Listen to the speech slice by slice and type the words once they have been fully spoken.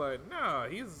But nah,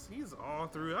 he's all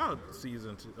throughout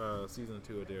season 2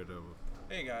 of Daredevil.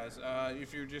 Hey guys,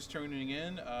 if you're just tuning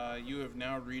in, you have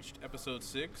now reached episode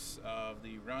 6 of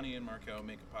the Ronnie and Markel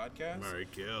Make a Podcast.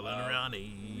 Markel and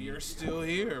Ronnie. We are still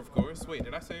here, of course. Wait,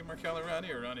 did I say Markel and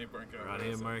Ronnie or Ronnie and Markel?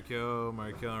 Ronnie and Markel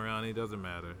and Ronnie, doesn't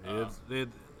matter.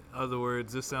 Other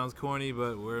words, this sounds corny,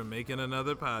 but we're making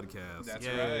another podcast. That's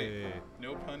Yay. right.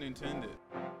 No pun intended.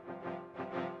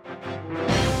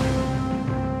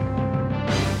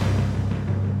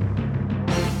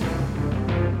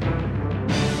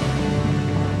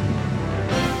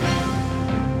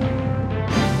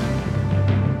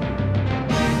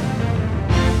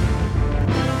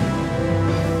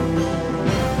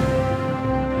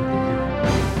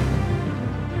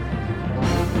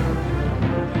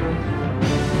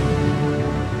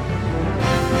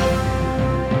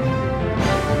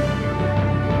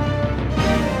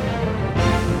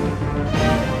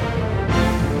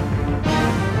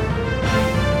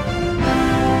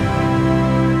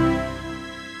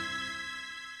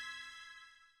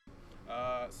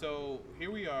 So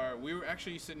here we are. We were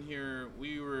actually sitting here.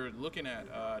 We were looking at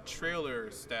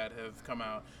trailers that have come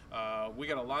out. We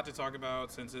got a lot to talk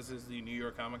about since this is the New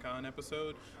York Comic Con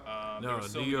episode.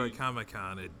 New York Comic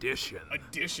Con edition.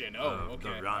 Oh,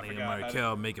 okay. The Ronnie and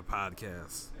Markel Make a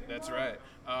Podcast. That's right.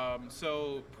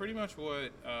 So pretty much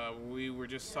what we were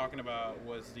just talking about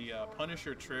was the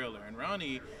Punisher trailer. And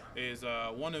Ronnie is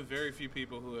one of very few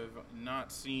people who have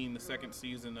not seen the second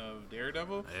season of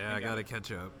Daredevil. Yeah, I got to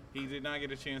catch up. He did not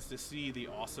get a chance to see the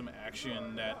awesome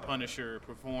action that Punisher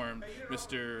performed.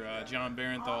 Mr. John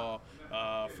Barenthal,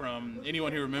 from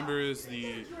anyone who remembers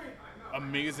the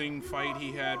amazing fight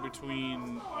he had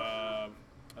between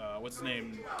what's his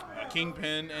name,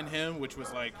 Kingpin and him, which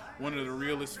was like one of the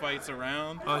realest fights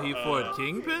around. Oh, he fought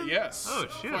Kingpin? Yes. Oh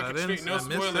shit! No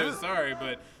spoilers. Sorry,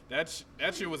 but that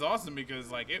shit was awesome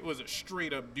because like it was a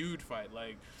straight up dude fight.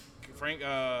 Like Frank,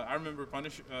 I remember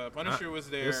Punisher was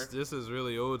there. This is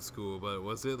really old school, but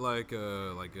was it like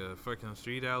a fucking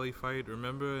street alley fight?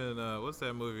 Remember? And what's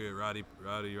that movie with Roddy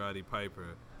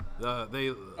Piper? They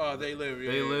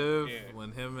live. Yeah.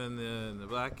 When him and the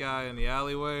black guy in the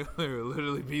alleyway they were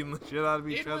literally beating the shit out of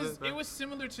each other. It was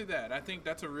similar to that. I think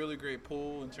that's a really great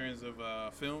pull in terms of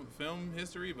film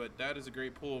history, but that is a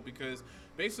great pull because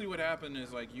basically what happened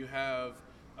is like you have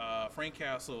Frank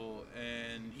Castle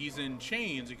and he's in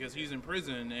chains because he's in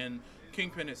prison and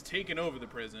Kingpin has taken over the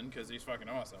prison because he's fucking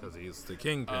awesome. Because he's the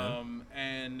Kingpin.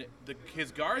 And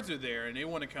his guards are there and they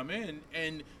want to come in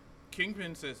and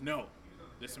Kingpin says no.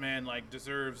 This man, like,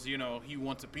 deserves, he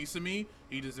wants a piece of me.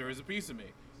 He deserves a piece of me.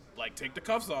 Like, take the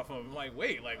cuffs off him. I'm like,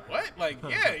 wait, like, what? Like,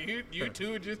 yeah, you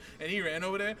two just... And he ran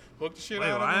over there, hooked the shit out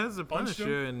of him. Why is the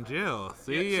Punisher in jail?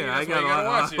 See, I got a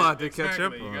lot to catch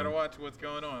up on. You got to watch what's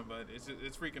going on, but it's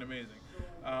freaking amazing.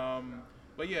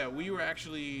 But yeah, we were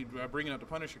actually bringing up the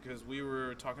Punisher because we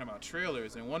were talking about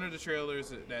trailers, and one of the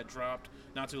trailers that dropped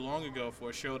not too long ago for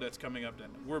a show that's coming up that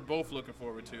we're both looking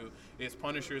forward to is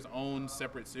Punisher's own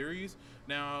separate series.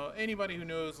 Now, anybody who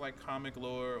knows like comic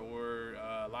lore or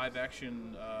live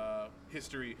action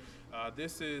history,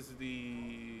 this is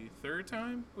the third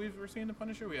time we're seeing the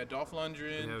Punisher. We had Dolph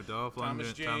Lundgren,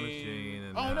 Thomas Jane,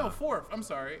 and fourth. I'm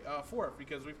sorry, fourth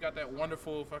because we've got that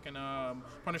wonderful fucking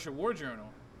Punisher War Journal.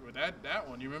 That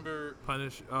one, you remember?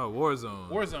 Warzone.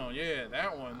 Warzone, yeah,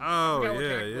 that one. Oh, what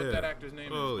that actor's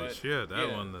name Holy is. Shit,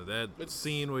 that one. That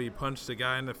scene where he punched the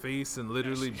guy in the face and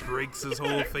literally breaks his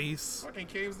whole face. Fucking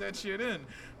caves that shit in.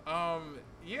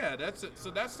 That's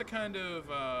the kind of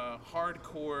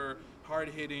hardcore,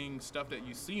 hard-hitting stuff that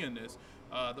you see in this.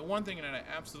 The one thing that I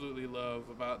absolutely love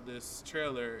about this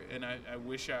trailer, and I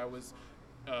wish I was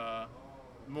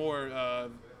more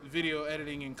video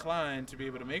editing inclined to be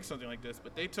able to make something like this,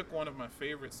 but they took one of my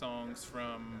favorite songs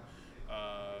from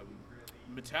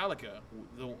Metallica,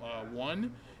 the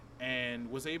One, and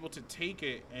was able to take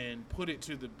it and put it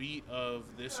to the beat of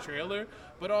this trailer,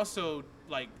 but also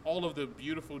like all of the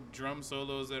beautiful drum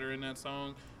solos that are in that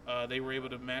song, they were able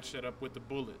to match that up with the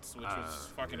bullets, which was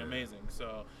fucking amazing.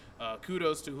 So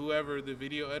kudos to whoever the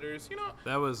video editors,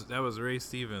 That was Ray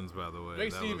Stevens, by the way.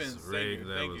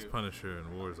 That was Punisher in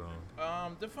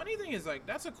Warzone. The funny thing is, like,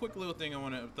 that's a quick little thing I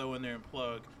want to throw in there and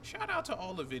plug. Shout out to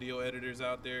all the video editors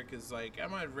out there, because, like,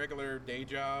 at my regular day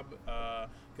job,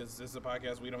 because this is a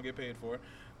podcast we don't get paid for,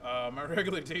 my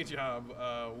regular day job,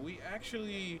 I'm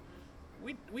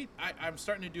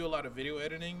starting to do a lot of video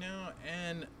editing now,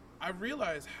 and I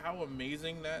realize how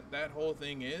amazing that whole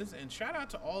thing is, and shout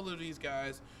out to all of these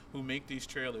guys who make these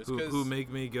trailers, who make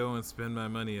me go and spend my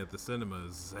money at the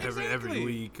cinemas every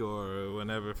week or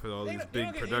whenever for all these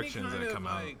big productions that come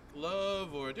out.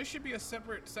 Love, or there should be a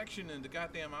separate section in the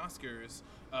goddamn Oscars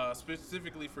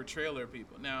specifically for trailer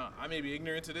people. Now, I may be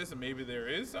ignorant to this, and maybe there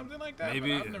is something like that.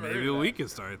 Maybe we can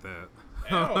start that.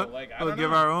 We'll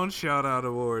give our own shout out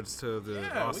awards to the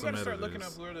awesome editors. We gotta start looking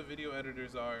up where the video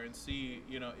editors are and see,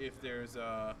 if there's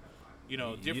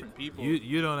different people.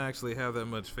 You don't actually have that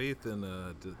much faith in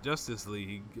Justice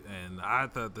League, and I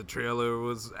thought the trailer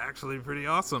was actually pretty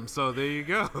awesome. So there you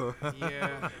go.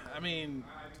 Yeah, I mean,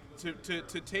 to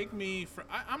take me from,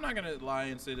 I'm not gonna lie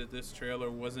and say that this trailer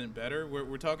wasn't better. What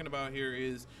we're talking about here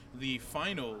is the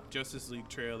final Justice League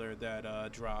trailer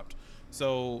that dropped.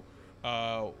 So.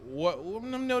 What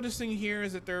I'm noticing here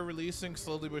is that they're releasing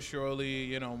slowly but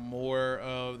surely, more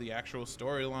of the actual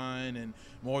storyline and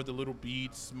more of the little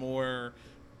beats, more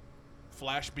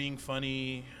Flash being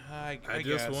funny. I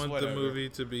just want the movie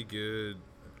to be good.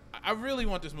 I really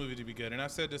want this movie to be good, and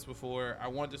I've said this before. I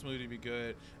want this movie to be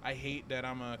good. I hate that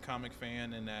I'm a comic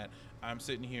fan and that I'm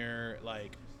sitting here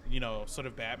sort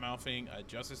of bad-mouthing a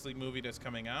Justice League movie that's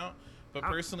coming out. But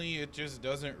personally, it just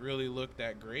doesn't really look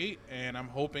that great, and I'm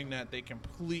hoping that they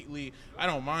completely. I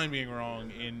don't mind being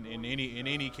wrong in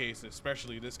any case,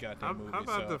 especially this goddamn movie. How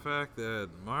about the fact that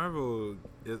Marvel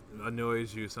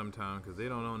annoys you sometimes because they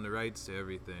don't own the rights to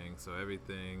everything, so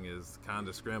everything is kind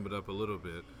of scrambled up a little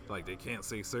bit. Like they can't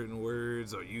say certain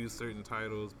words or use certain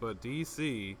titles, but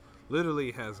DC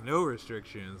literally has no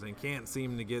restrictions and can't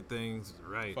seem to get things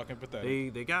right. Fucking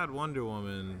pathetic. They got Wonder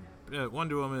Woman.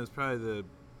 Wonder Woman is probably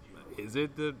Is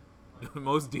it the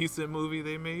most decent movie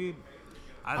they made?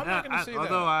 I'm not going to say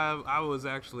although that. I was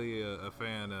actually a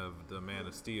fan of the Man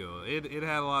of Steel. It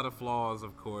had a lot of flaws,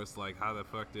 of course, like how the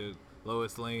fuck did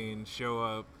Lois Lane show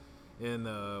up in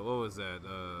what was that?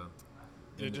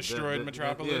 The destroyed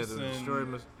Metropolis. Yeah, the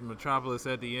destroyed Metropolis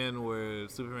at the end where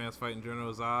Superman's fighting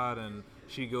General Zod, and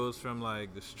she goes from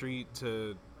like the street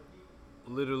to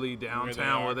literally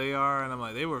downtown where they are, and I'm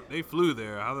like, they flew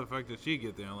there. How the fuck did she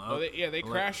get there? They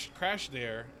crashed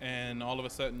there, and all of a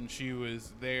sudden she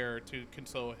was there to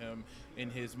console him in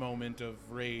his moment of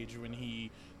rage when he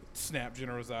snapped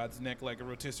General Zod's neck like a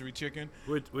rotisserie chicken.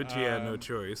 Which he had no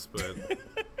choice, but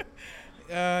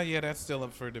that's still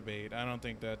up for debate. I don't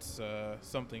think that's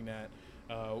something that.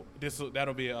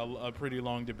 That'll be a pretty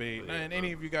long debate. And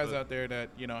any of you guys out there that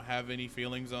have any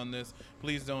feelings on this,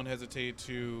 please don't hesitate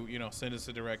to send us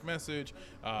a direct message.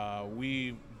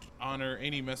 We honor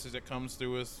any message that comes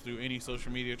through us through any social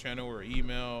media channel or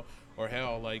email, or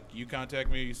hell, like you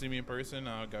contact me, you see me in person,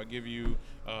 I'll give you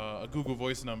a Google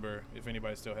Voice number if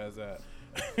anybody still has that.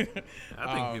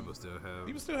 I think people still have.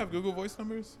 People still have Google Voice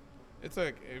numbers. It's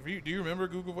like, do you remember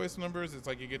Google Voice numbers? It's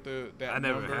like you get that. I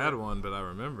never number. had one, but I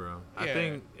remember them. Yeah. I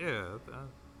think,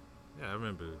 I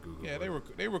remember Google. Yeah, Voice.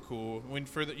 they were cool. When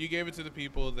you gave it to the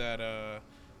people that,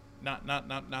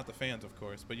 not the fans, of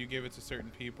course, but you gave it to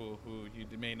certain people who you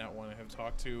may not want to have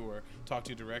talked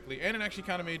to directly, and it actually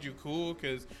kind of made you cool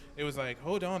because it was like,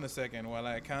 hold on a second while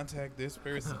I contact this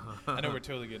person. I know we're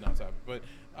totally getting off topic, but.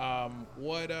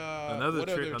 Another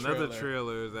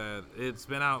trailer that it's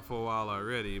been out for a while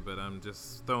already, but I'm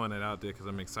just throwing it out there because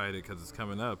I'm excited because it's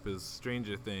coming up, is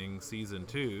Stranger Things Season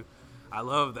 2. I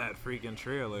love that freaking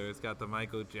trailer. It's got the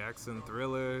Michael Jackson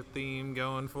Thriller theme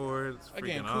going for it. It's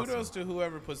freaking awesome. Kudos to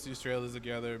whoever puts these trailers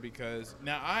together, because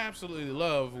now I absolutely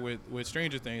love with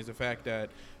Stranger Things the fact that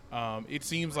it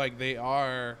seems like they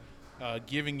are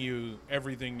giving you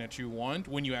everything that you want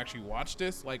when you actually watch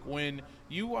this. Like when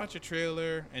you watch a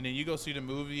trailer and then you go see the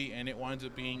movie and it winds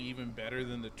up being even better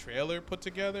than the trailer put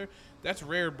together, that's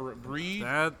rare breed.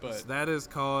 That is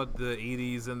called the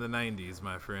 80s and the 90s,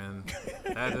 my friend.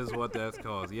 That is what that's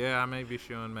called. Yeah, I may be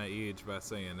showing my age by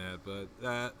saying that,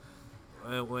 but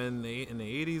in the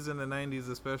 80s and the 90s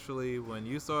especially, when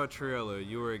you saw a trailer,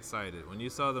 you were excited. When you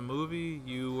saw the movie,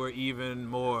 you were even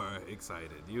more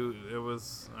excited.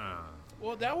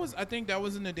 Well, I think that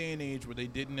was in the day and age where they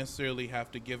didn't necessarily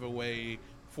have to give away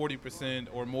 40%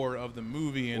 or more of the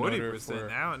movie in 40%. Order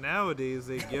for... Nowadays,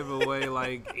 they give away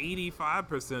like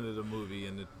 85% of the movie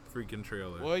in the freaking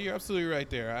trailer. Well, you're absolutely right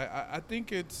there. I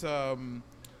think it's...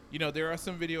 there are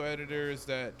some video editors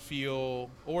that feel,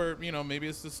 or, maybe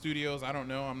it's the studios. I don't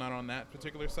know. I'm not on that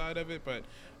particular side of it. But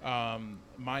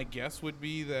my guess would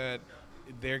be that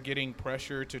they're getting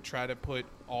pressure to try to put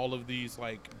all of these,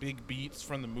 like, big beats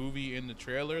from the movie in the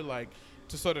trailer, like,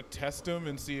 to sort of test them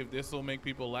and see if this will make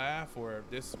people laugh or if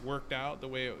this worked out the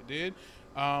way it did.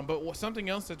 But something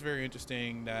else that's very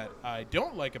interesting that I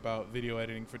don't like about video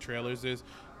editing for trailers is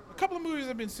a couple of movies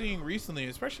I've been seeing recently,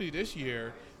 especially this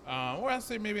year, or I'd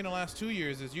say maybe in the last 2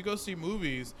 years, is you go see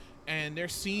movies and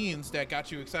there's scenes that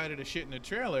got you excited as shit in the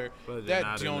trailer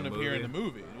that don't appear in the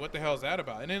movie. What the hell is that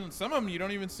about? And then some of them you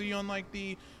don't even see on like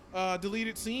the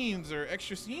deleted scenes or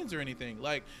extra scenes or anything.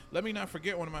 Like, let me not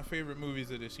forget one of my favorite movies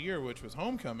of this year, which was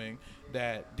Homecoming,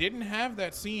 that didn't have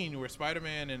that scene where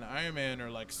Spider-Man and Iron Man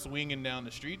are like swinging down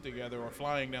the street together or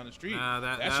flying down the street.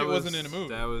 That shit wasn't in the movie.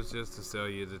 That was just to sell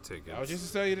you the tickets. That was just to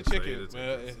sell you the ticket.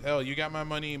 Hell, you got my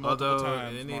money multiple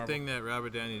times. Anything that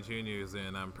Robert Downey Jr. is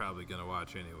in, I'm probably gonna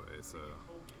watch anyway. So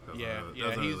it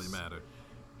doesn't really matter.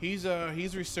 He's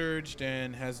resurged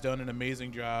and has done an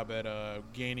amazing job at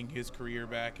gaining his career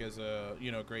back as a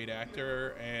great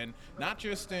actor, and not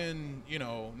just in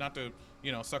not to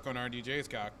suck on RDJ's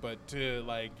cock, but to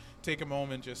like take a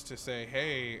moment just to say,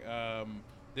 hey,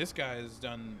 this guy has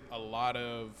done a lot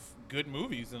of good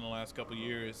movies in the last couple of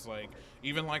years, like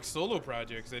even like solo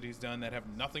projects that he's done that have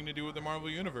nothing to do with the Marvel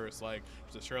Universe, like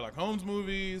the Sherlock Holmes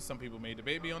movies. Some people made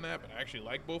debate me on that, but I actually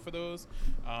like both of those.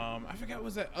 I forgot what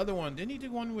was that other one. Didn't he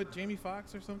do one with Jamie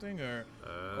Foxx or something, or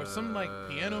some like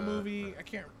piano movie? I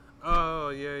can't. Oh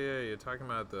yeah. You're talking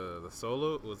about the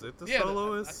solo. Was it the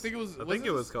Soloist? I think it was. I think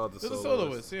it was called the Soloist. The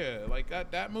Soloist. Yeah, like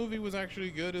that movie was actually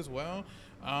good as well.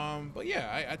 But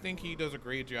yeah, I think he does a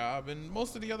great job, and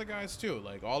most of the other guys too.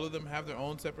 Like all of them have their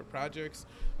own separate projects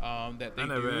that they do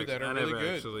that are really good. I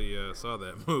never actually saw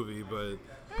that movie, but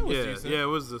it was decent. Yeah, it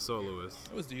was the Soloist.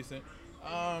 It was decent.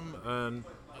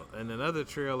 And another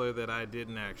trailer that I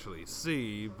didn't actually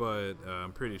see, but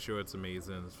I'm pretty sure it's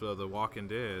amazing, is for The Walking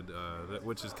Dead,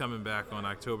 which is coming back on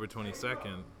October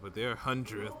 22nd with their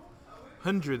 100th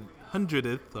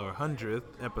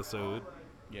episode.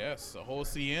 Yes, a whole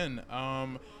CN.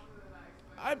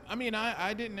 I mean,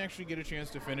 I didn't actually get a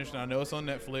chance to finish, and I know it's on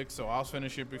Netflix, so I'll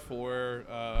finish it before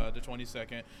the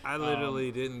 22nd. I literally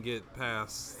didn't get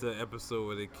past the episode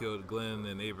where they killed Glenn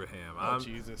and Abraham.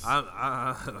 Jesus.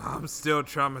 I'm still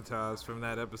traumatized from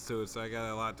that episode, so I got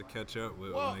a lot to catch up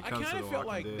with when it comes to The Walking Dead. I kind of felt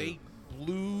like they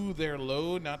blew their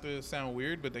load, not to sound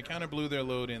weird, but they kind of blew their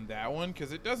load in that one,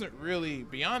 because it doesn't really,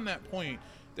 beyond that point,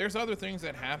 there's other things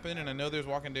that happen, and I know there's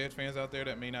Walking Dead fans out there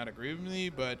that may not agree with me,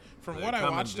 but from what I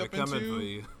watched up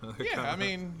into, yeah, I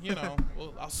mean,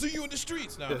 well, I'll see you in the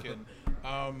streets. No, I'm kidding.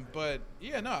 But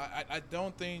yeah, no, I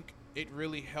don't think it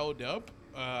really held up.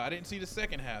 I didn't see the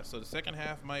second half, so the second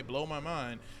half might blow my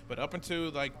mind. But up until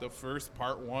like the first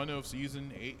part 1 of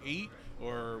season 8,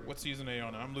 or what season are they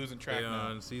on? I'm losing track now.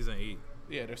 On season 8.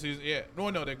 Yeah,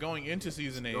 they're going into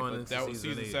season 8, but that was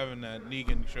season 7 that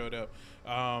Negan showed up.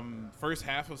 First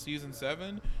half of season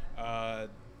 7,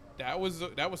 that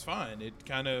was fine. It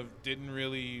kind of didn't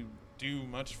really do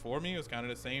much for me. It was kind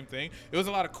of the same thing. It was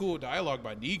a lot of cool dialogue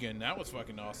by Negan. That was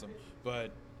fucking awesome.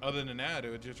 But other than that,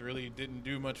 it just really didn't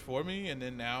do much for me. And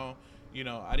then now,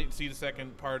 I didn't see the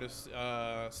second part of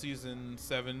season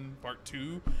 7, part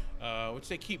 2, which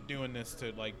they keep doing this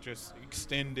to like just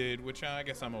extended, which I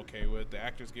guess I'm okay with. The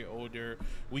actors get older.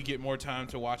 We get more time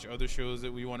to watch other shows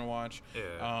that we want to watch.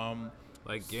 Yeah.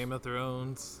 Like Game of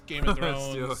Thrones. Still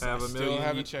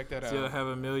haven't checked that out. Still have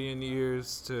a million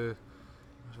years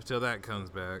till that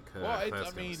comes back. Well,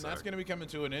 that's going to be coming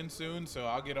to an end soon, so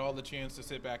I'll get all the chance to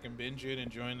sit back and binge it and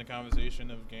join the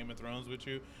conversation of Game of Thrones with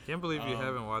you. Can't believe you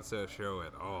haven't watched that show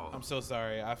at all. I'm so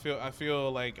sorry. I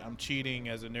feel like I'm cheating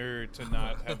as a nerd to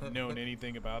not have known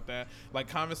anything about that. Like,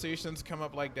 conversations come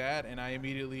up like that, and I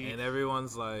immediately... And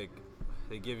everyone's like...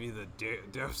 They give you the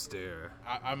death stare.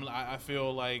 I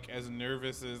feel like as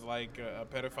nervous as like a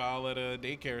pedophile at a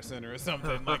daycare center or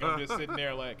something. Like I'm just sitting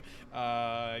there like,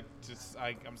 I'm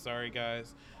sorry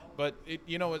guys, but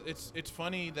it's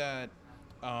funny that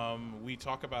we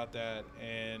talk about that,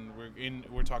 and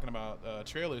we're talking about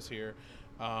trailers here.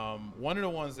 One of the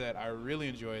ones that I really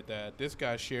enjoyed that this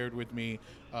guy shared with me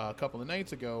a couple of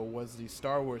nights ago was the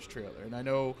Star Wars trailer, and I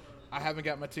know I haven't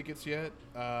got my tickets yet,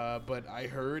 but I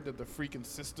heard that the freaking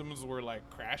systems were like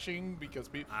crashing because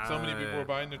so many people were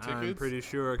buying their tickets. I'm pretty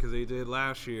sure because they did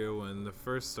last year when the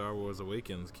first Star Wars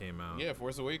Awakens came out. Yeah,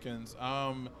 Force Awakens.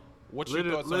 What's your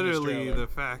thoughts on this trailer? Literally, the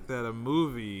fact that a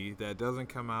movie that doesn't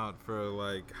come out for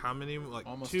like how many, like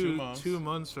almost 2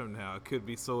 months from now could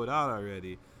be sold out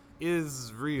already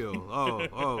is real.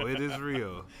 It is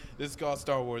real. This is called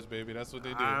Star Wars, baby. That's what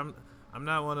they do. I'm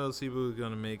not one of those people who's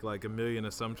going to make like a million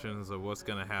assumptions of what's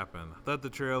going to happen. I thought the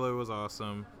trailer was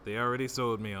awesome. They already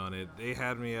sold me on it. They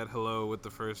had me at hello with the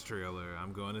first trailer.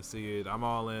 I'm going to see it. I'm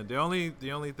all in. The only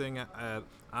thing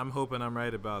I'm hoping I'm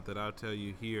right about that I'll tell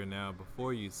you here now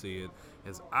before you see it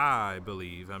is I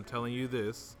believe, I'm telling you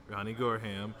this, Ronnie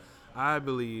Gorham, I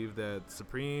believe that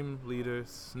Supreme Leader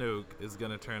Snoke is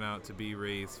gonna turn out to be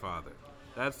Rey's father.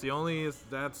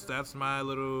 That's my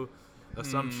little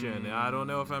assumption. I don't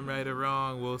know if I'm right or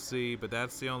wrong. We'll see. But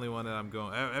that's the only one that I'm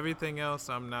going. Everything else,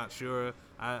 I'm not sure.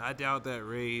 I doubt that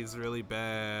Rey's really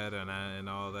bad and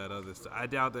all that other stuff. I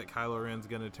doubt that Kylo Ren's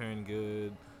gonna turn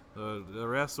good. The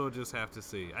rest we'll just have to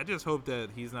see. I just hope that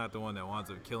he's not the one that winds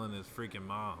up killing his freaking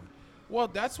mom. Well,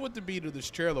 that's what the beat of this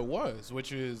trailer was,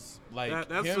 which is like but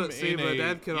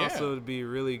that could also be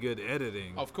really good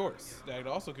editing. Of course, that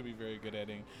also could be very good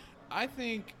editing. I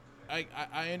think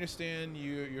I understand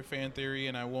your fan theory,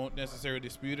 and I won't necessarily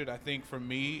dispute it. I think for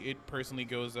me, it personally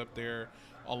goes up there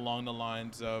along the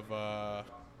lines of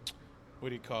what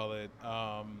do you call it?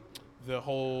 The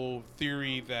whole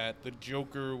theory that the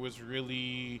Joker was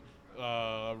really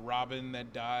Robin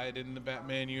that died in the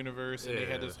Batman universe, and they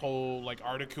had this whole like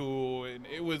article, and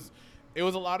it was a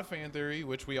lot of fan theory,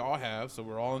 which we all have, so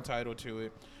we're all entitled to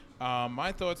it.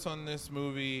 My thoughts on this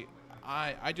movie.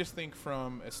 I just think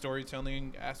from a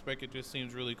storytelling aspect, it just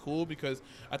seems really cool, because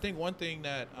I think one thing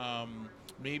that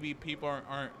maybe people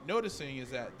aren't noticing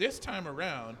is that this time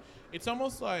around, it's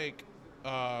almost like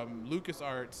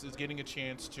LucasArts is getting a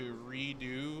chance to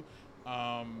redo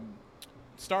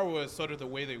Star Wars sort of the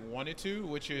way they wanted to,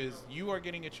 which is you are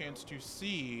getting a chance to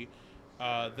see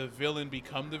the villain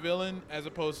become the villain, as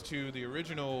opposed to the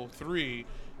original 3.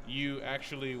 You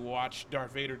actually watch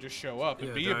Darth Vader just show up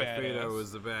and be a badass. Darth Vader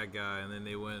was the bad guy, and then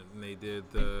they went and they did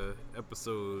the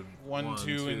episode 1,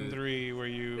 2, and 3, where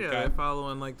they're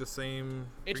following like the same.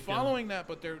 It's following that,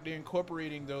 but they're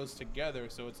incorporating those together.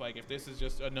 So it's like if this is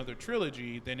just another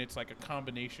trilogy, then it's like a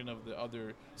combination of the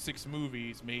other 6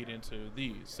 movies made into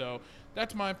these. So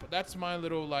that's my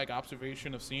little like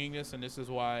observation of seeing this, and this is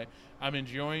why I'm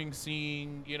enjoying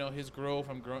seeing his growth.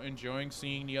 I'm enjoying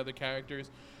seeing the other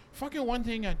characters. Fucking one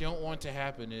thing I don't want to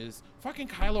happen is fucking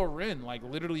Kylo Ren like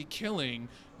literally killing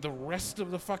the rest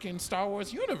of the fucking Star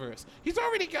Wars universe. He's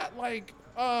already got like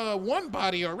one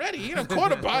body already. He done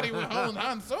caught a body with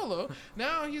Han Solo.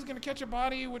 Now he's gonna catch a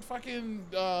body with fucking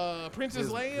Princess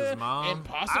Leia his mom. And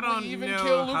possibly even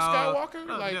kill Luke Skywalker.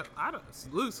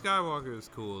 Luke Skywalker is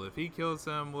cool. If he kills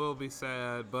him, we'll be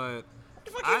sad, but.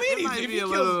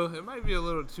 It might be a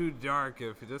little too dark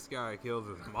if this guy kills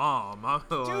his mom.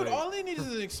 Dude, all they need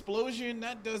is an explosion.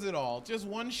 That does it all. Just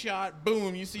one shot,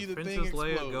 boom, you see the thing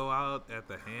explode. Princess Leia go out at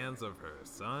the hands of her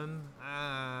son?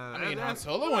 Han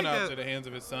Solo went out to the hands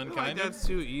of his son, kind of. That's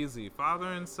too easy.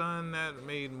 Father and son, that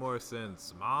made more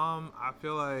sense. Mom, I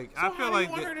feel like... So how do you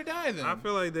want her to die, then? I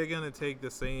feel like they're going to take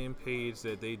the same page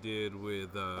that they did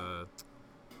with...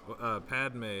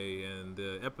 Padme and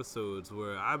the episodes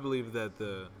where I believe that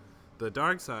the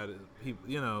dark side people,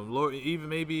 Lord,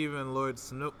 maybe even Lord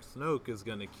Snoke is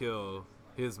gonna kill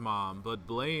his mom, but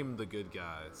blame the good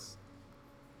guys.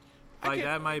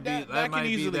 That might be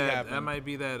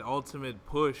that ultimate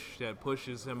push that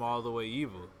pushes him all the way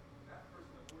evil.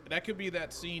 That could be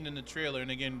that scene in the trailer,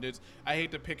 and again, I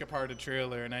hate to pick apart the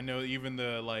trailer, and I know even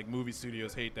the movie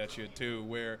studios hate that shit too,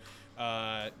 where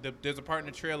there's a part in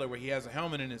the trailer where he has a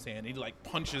helmet in his hand. He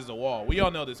punches the wall. We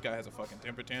all know this guy has a fucking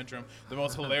temper tantrum. The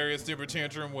most hilarious temper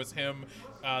tantrum was him,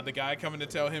 the guy coming to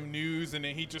tell him news, and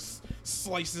then he just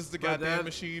slices the goddamn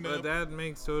machine up. But that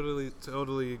makes total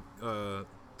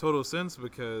sense,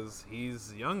 because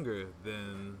he's younger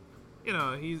than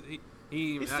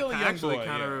He's still a young boy. Actually,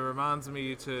 kind of reminds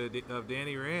me of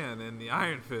Danny Rand in the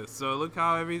Iron Fist. So look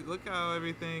how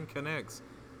everything connects.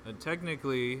 And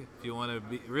technically, if you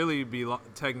want to really be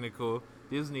technical,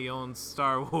 Disney owns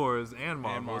Star Wars and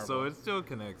Marvel, so it still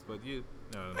connects. But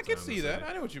I can see that.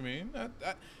 I know what you mean.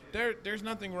 There's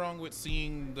nothing wrong with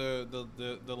seeing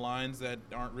the lines that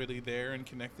aren't really there and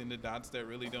connecting the dots that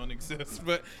really don't exist.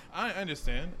 But I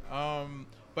understand.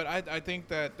 But I think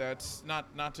that's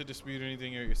not to dispute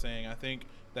anything you're saying. I think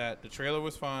that the trailer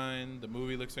was fine. The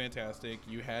movie looks fantastic.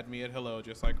 You had me at hello,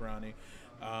 just like Ronnie.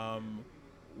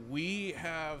 We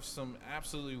have some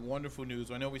absolutely wonderful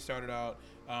news. I know we started out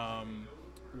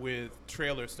with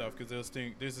trailer stuff, because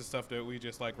this is stuff that we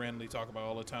just randomly talk about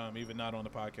all the time, even not on the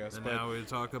podcast. And now we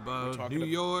talk about New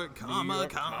York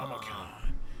Comic-Con.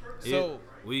 So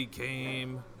we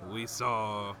came, we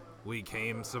saw, we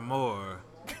came some more.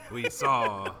 We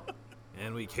saw,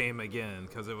 and we came again,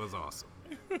 because it was awesome.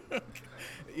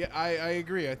 Yeah, I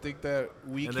agree. I think that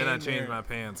and then I changed my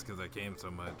pants because I came so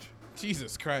much.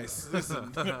 Jesus Christ.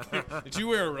 Listen, did you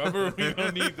wear a rubber? We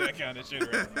don't need that kind of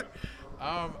shit right now.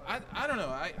 I don't know.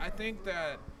 I think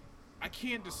that I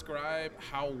can't describe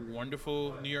how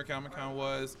wonderful New York Comic Con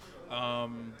was.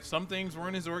 Some things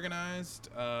weren't as organized,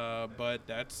 but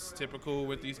that's typical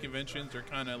with these conventions. They're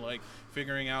kind of like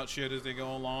figuring out shit as they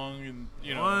go along, and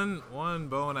you know. One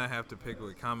bone I have to pick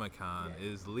with Comic Con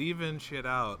is leaving shit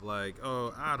out. Like,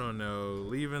 oh, I don't know,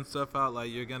 leaving stuff out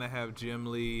like you're gonna have Jim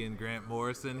Lee and Grant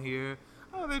Morrison here.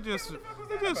 Oh, they're just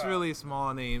really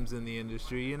small names in the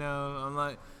industry, you know. I'm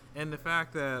like. And the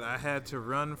fact that I had to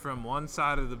run from one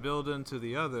side of the building to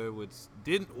the other, which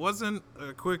wasn't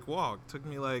a quick walk, took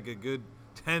me like a good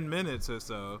 10 minutes or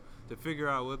so to figure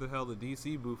out what the hell the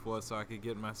DC booth was so I could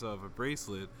get myself a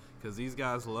bracelet, because these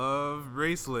guys love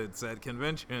bracelets at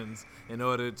conventions in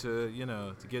order to, you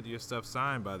know, to get your stuff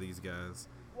signed by these guys.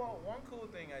 Well, one cool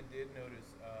thing I did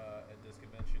notice at this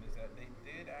convention is that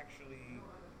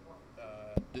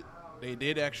they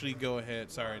did actually go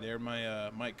ahead. Sorry, there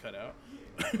my mic cut out.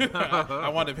 I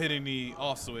wound up hitting the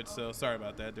off switch, so sorry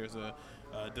about that. There's a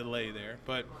delay there.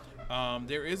 But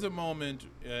there is a moment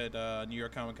at New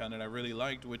York Comic Con that I really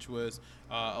liked, which was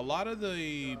a lot of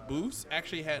the booths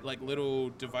actually had like little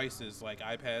devices like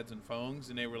iPads and phones,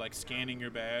 and they were like scanning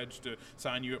your badge to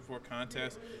sign you up for a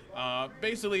contest.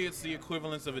 Basically, it's the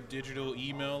equivalence of a digital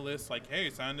email list, like, hey,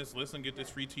 sign this list and get this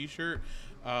free t-shirt.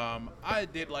 I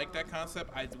did like that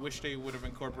concept. I wish they would have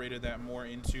incorporated that more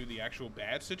into the actual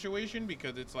badge situation,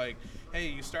 because it's like, hey,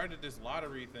 you started this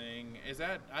lottery thing. Is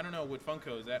that, I don't know, with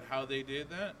Funko, is that how they did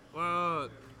that? Well,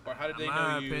 or how did they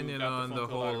my know you opinion got on the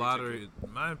whole lottery?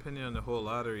 My opinion on the whole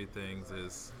lottery things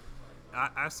is,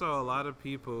 I saw a lot of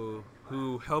people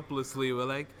who helplessly were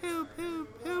like,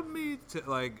 help me, to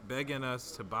like begging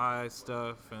us to buy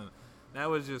stuff, and that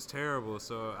was just terrible.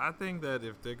 So I think that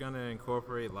if they're gonna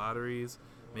incorporate lotteries,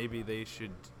 maybe they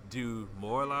should do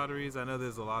more lotteries. I know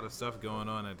there's a lot of stuff going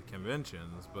on at the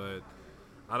conventions, but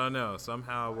I don't know,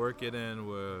 somehow work it in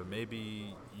where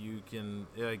maybe you can,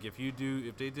 like, if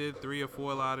they did 3 or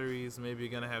 4 lotteries, maybe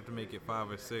you're gonna have to make it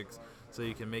 5 or 6, so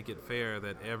you can make it fair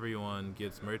that everyone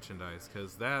gets merchandise,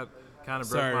 because that kind of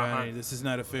broke my heart. Ronnie, this is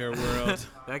not a fair world.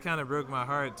 That kind of broke my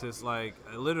heart. Just like,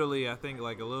 literally, I think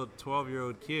like a little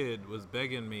 12-year-old kid was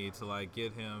begging me to like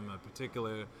get him a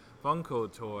particular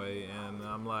Funko toy, and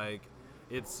I'm like,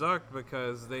 it sucked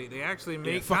because they actually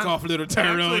make fuck off, little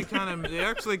Tyrone. They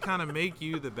actually kind of make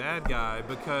you the bad guy,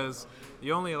 because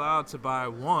you're only allowed to buy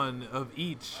one of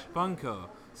each Funko.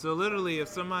 So literally, if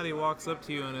somebody walks up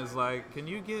to you and is like, "Can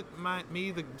you get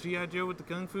me the G.I. Joe with the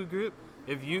Kung Fu grip?"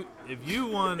 If you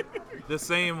want the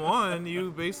same one,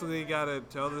 you basically gotta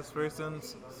tell this person,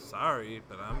 "Sorry,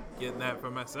 but I'm getting that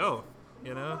for myself."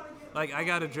 You know, like I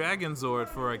got a Dragon Zord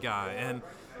for a guy, and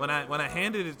when I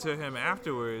handed it to him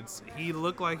afterwards, he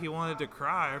looked like he wanted to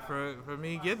cry for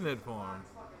me getting it for him.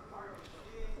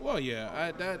 Well,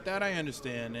 yeah, that I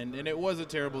understand, and it was a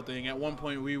terrible thing. At one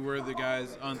point, we were the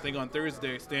guys on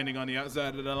Thursday standing on the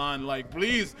outside of the line, like,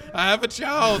 please, I have a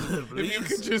child. If you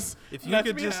could just, I'll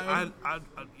give you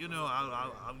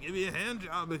a hand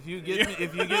job if you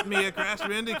get me a Crash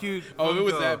Bandicoot. Oh, it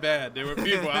was that bad. There were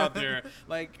people out there,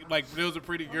 like those are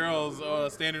pretty girls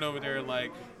standing over there,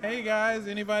 like, hey guys,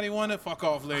 anybody want to fuck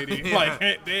off, lady? Yeah. Like,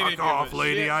 they didn't fuck off,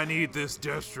 lady. Shit. I need this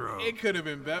Destro. It could have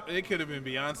been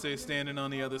Beyonce standing on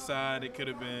the other side. It could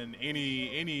have been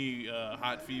any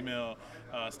hot female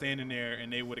standing there,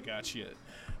 and they would have got shit.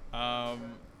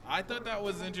 I thought that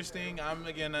was interesting.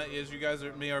 As you guys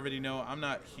may already know, I'm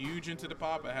not huge into the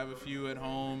pop. I have a few at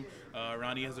home.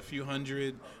 Ronnie has a few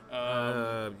hundred.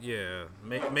 Yeah,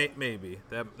 maybe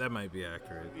that might be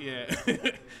accurate. Yeah,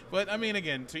 but I mean,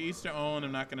 again, to each their own.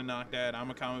 I'm not gonna knock that.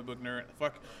 I'm a comic book nerd.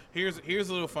 Fuck. Here's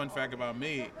a little fun fact about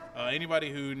me.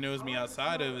 Anybody who knows me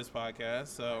outside of this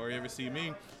podcast or ever see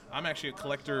me, I'm actually a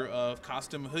collector of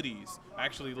custom hoodies. I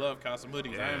actually love custom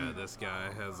hoodies. Yeah, this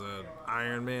guy has an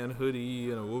Iron Man hoodie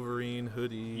and a Wolverine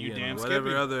hoodie and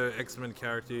whatever other X-Men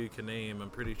character you can name. I'm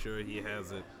pretty sure he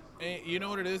has it. And you know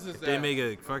what it is? If they make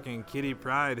a fucking Kitty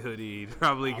Pryde hoodie, he'd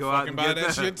probably go out and buy get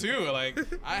that shit too. Like,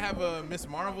 I have a Miss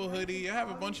Marvel hoodie. I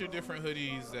have a bunch of different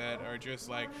hoodies that are just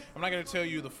like, I'm not gonna tell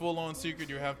you the full-on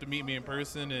secret. You have to meet me in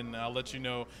person, and I'll let you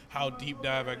know how deep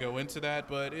dive I go into that.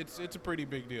 But it's a pretty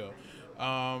big deal.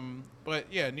 But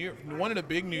yeah, one of the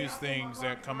big news things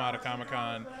that come out of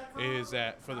Comic-Con is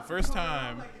that for the first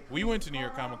time, we went to New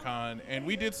York Comic-Con and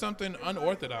we did something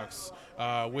unorthodox,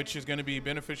 which is going to be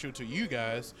beneficial to you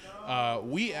guys.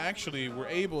 We actually were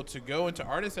able to go into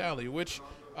Artist Alley, which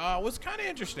was kind of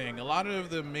interesting. A lot of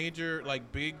the major,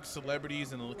 like, big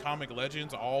celebrities and comic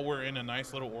legends all were in a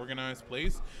nice little organized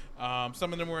place.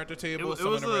 Some of them were at the table,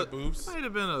 some of them were at booths. It might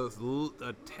have been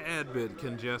a tad bit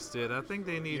congested. I think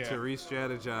they need to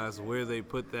re-strategize where they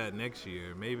put that next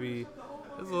year. Maybe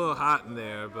It's a little hot in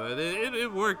there, but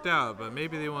it worked out. But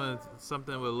maybe they wanted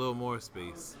something with a little more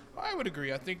space. I would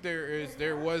agree. I think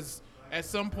there was at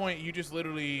some point you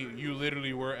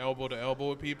literally were elbow to elbow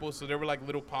with people, so there were like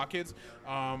little pockets.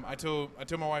 I told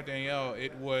my wife Danielle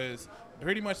it was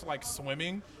pretty much like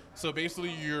swimming. So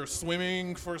basically you're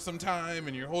swimming for some time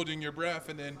and you're holding your breath,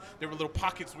 and then there were little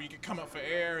pockets where you could come up for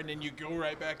air and then you go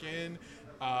right back in.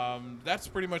 That's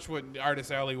pretty much what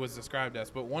Artist Alley was described as.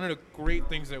 But one of the great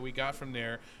things that we got from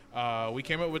there, we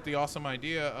came up with the awesome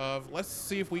idea of let's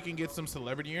see if we can get some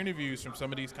celebrity interviews from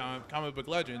some of these comic book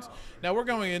legends. Now, we're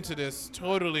going into this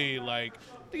totally like,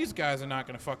 these guys are not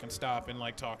going to fucking stop and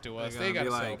like talk to us. They got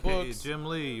to sell books. Hey, Jim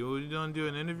Lee, you done do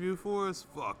an interview for us?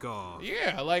 Fuck off.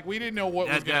 Yeah, like we didn't know what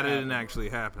was going to happen. That didn't actually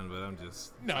happen, but I'm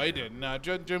just... No, it didn't. No,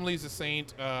 Jim Lee's a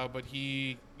saint, but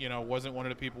he... wasn't one of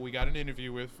the people we got an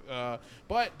interview with.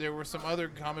 But there were some other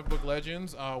comic book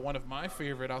legends. One of my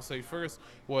favorite, I'll say first,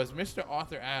 was Mr.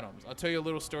 Arthur Adams. I'll tell you a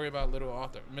little story about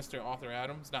Mr. Arthur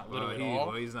Adams. Not little at all.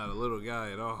 Well, he's not a little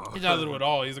guy at all. He's not little at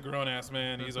all. He's a grown-ass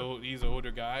man. He's an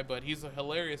older guy, but he's a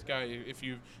hilarious guy if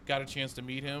you've got a chance to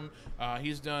meet him.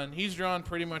 He's drawn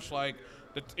pretty much like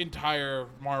the entire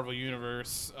Marvel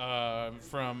universe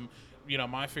from...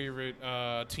 my favorite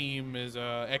team is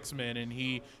X-Men, and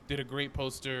he did a great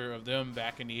poster of them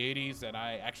back in the 80s that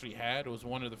I actually had. It was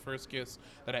one of the first gifts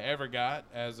that I ever got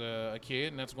as a kid,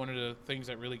 and that's one of the things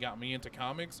that really got me into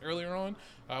comics earlier on,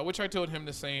 which I told him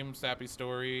the same sappy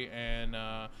story, and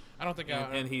I don't think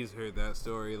and he's heard that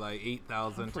story like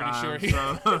 8,000 times.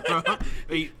 Sure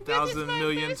 8,000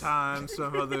 million times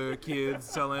from other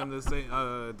kids telling him the same,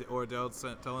 or adults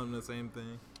telling him the same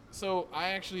thing. So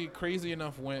I actually, crazy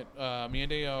enough, went, me and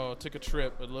Dale took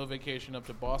a little vacation up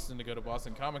to Boston to go to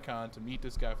Boston Comic Con to meet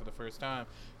this guy for the first time,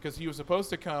 because he was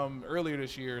supposed to come earlier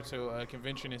this year to a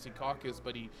convention in Secaucus,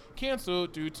 but he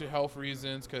canceled due to health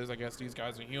reasons, because I guess these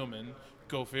guys are human.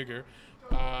 Go figure.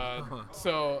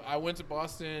 So I went to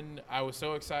Boston. I was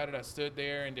so excited. I stood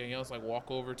there, and Danielle's like,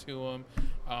 walk over to him.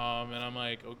 And I'm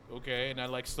like, okay. And I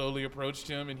like slowly approached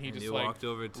him, and he just like walked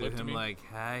over to him like,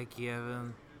 hi,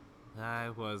 Kevin.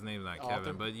 Well, his name's not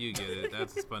Kevin, but you get it.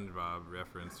 That's a SpongeBob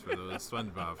reference for those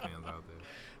SpongeBob fans out there.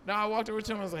 No, I walked over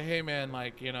to him. I was like, hey, man,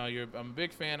 like, I'm a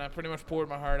big fan. I pretty much poured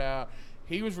my heart out.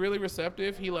 He was really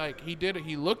receptive. He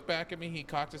looked back at me. He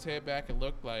cocked his head back and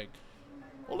looked like,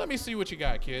 well, let me see what you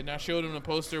got, kid. And I showed him the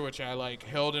poster, which I like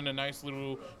held in a nice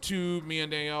little tube. Me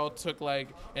and Danielle took like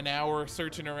an hour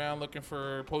searching around looking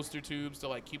for poster tubes to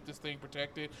like keep this thing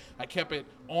protected. I kept it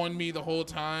on me the whole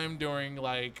time during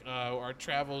like our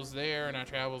travels there and our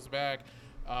travels back.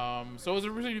 So it was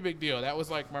a really big deal. That was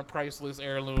like my priceless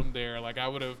heirloom there. Like I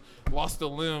would have lost a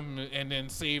limb and then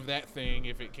saved that thing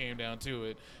if it came down to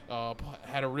it.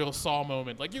 Had a real Saw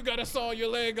moment. Like, you gotta saw your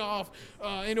leg off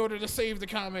in order to save the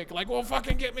comic. Like, well,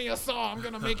 fucking get me a saw. I'm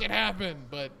gonna make it happen.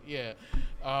 But yeah.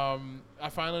 I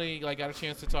finally like got a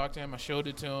chance to talk to him. I showed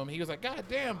it to him. He was like, God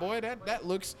damn, boy, that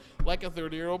looks like a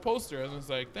 30-year-old poster. I was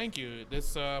like, thank you.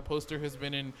 This poster has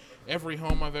been in every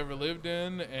home I've ever lived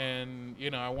in, and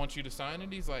I want you to sign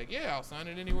it. He's like, yeah, I'll sign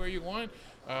it anywhere you want.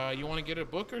 You want to get a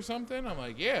book or something? I'm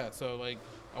like, yeah. So like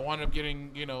I wound up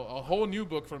getting a whole new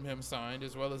book from him signed,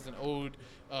 as well as an old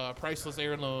priceless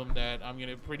heirloom that I'm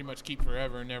gonna pretty much keep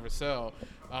forever and never sell.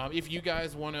 If you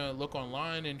guys want to look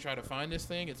online and try to find this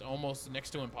thing, it's almost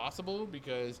next to impossible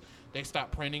because they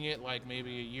stopped printing it like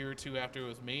maybe a year or two after it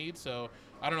was made. So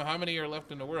I don't know how many are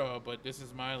left in the world, but this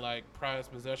is my like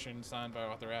prized possession signed by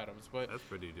Arthur Adams. But that's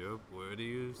pretty dope. Where do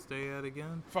you stay at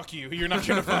again? Fuck you. You're not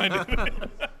gonna find it.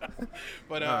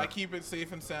 But I keep it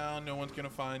safe and sound. No one's gonna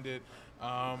find it.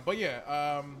 But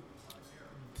yeah.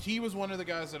 He was one of the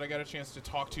guys that I got a chance to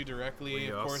talk to directly.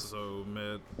 We of course, also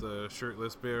met the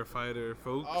Shirtless Bear Fighter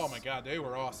folks. Oh my God, they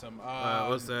were awesome.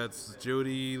 What's that? It's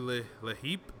Jody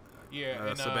Laheep. Yeah,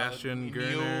 and Sebastian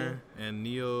Gerner and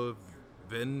Neil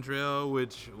Vendrell,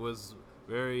 which was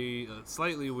very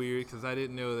slightly weird because I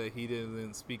didn't know that he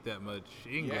didn't speak that much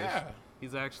English. Yeah,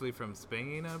 he's actually from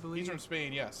Spain, I believe. He's from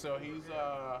Spain, yeah. So he's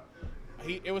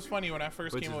it was funny when I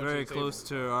first came over to the Which is very close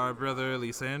to our brother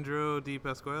Lisandro Di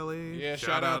Pasquale. Yeah,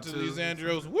 shout out to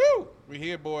Lisandro's. Woo! We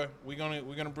here, boy. We're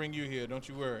gonna bring you here. Don't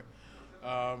you worry.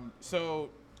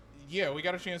 So, yeah, we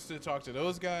got a chance to talk to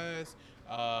those guys.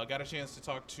 Got a chance to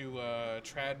talk to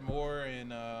Trad Moore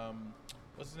and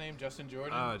what's his name? Justin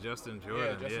Jordan. Justin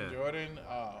Jordan. Yeah, Justin Jordan.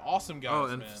 Awesome guys, man. Oh,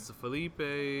 and man. Felipe,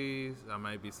 I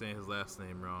might be saying his last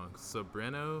name wrong.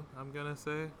 Sobrino, I'm gonna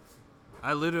say.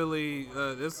 I literally,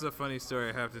 this is a funny story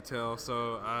I have to tell.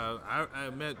 So I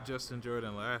met Justin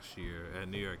Jordan last year at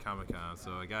New York Comic Con.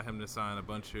 So I got him to sign a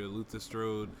bunch of Luther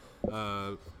Strode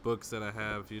books that I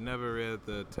have. If you never read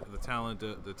the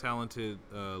Talented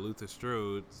Luther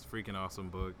Strode, it's a freaking awesome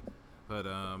book. But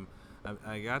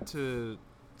I got to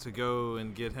go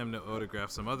and get him to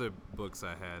autograph some other books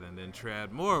I had, and then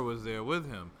Trad Moore was there with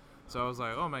him. So I was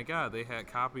like, oh my God, they had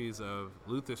copies of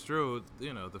Luther Strode,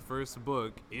 the first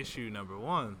book, issue number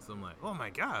 1. So I'm like, oh my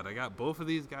God, I got both of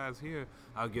these guys here.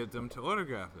 I'll get them to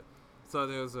autograph it. So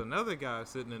there's another guy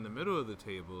sitting in the middle of the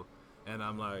table, and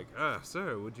I'm like,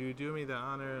 sir, would you do me the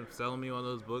honor of selling me one of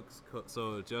those books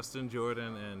so Justin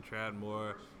Jordan and Trad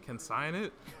Moore can sign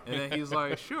it? And then he's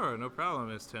like, sure, no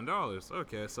problem, it's $10.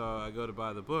 Okay, so I go to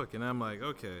buy the book, and I'm like,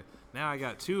 okay, now I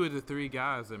got 2 of the 3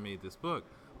 guys that made this book.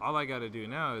 All I got to do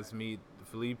now is meet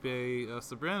Felipe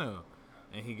Sobrano.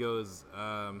 And he goes,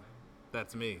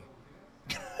 that's me.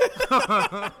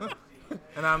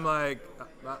 And I'm like,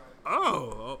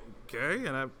 oh,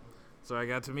 okay. So I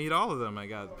got to meet all of them. I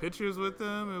got pictures with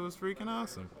them. It was freaking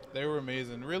awesome. They were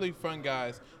amazing. Really fun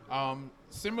guys.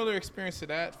 Similar experience to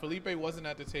that. Felipe wasn't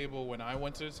at the table when I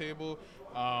went to the table.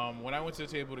 When I went to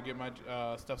the table to get my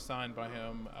stuff signed by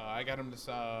him, I got him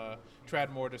to Trad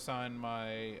Moore to sign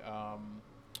my...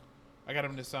 I got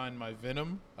him to sign my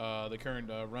Venom, the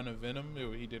current run of Venom.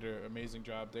 He did an amazing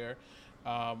job there.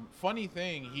 Funny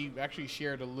thing, he actually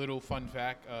shared a little fun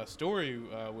fact story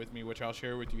with me, which I'll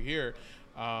share with you here.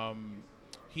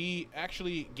 He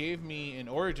actually gave me an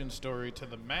origin story to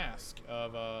the mask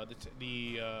of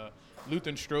the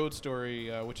Luther Strode story,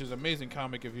 which is an amazing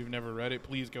comic. If you've never read it,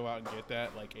 please go out and get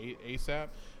that like ASAP.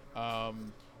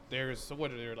 There's,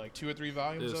 what are there, like 2 or 3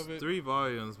 volumes of it? 3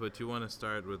 volumes, but you want to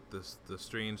start with the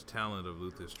strange talent of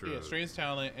Luther Strode. Yeah, strange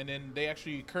talent, and then they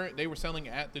actually they were selling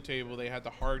at the table. They had the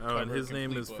hardcover. Oh, and his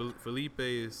name is Felipe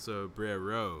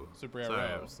Sobrero.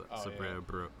 Sobrero.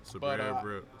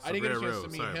 Sobrero. I didn't get a chance to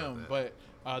meet him, but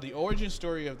the origin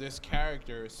story of this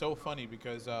character is so funny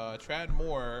because Trad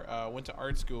Moore went to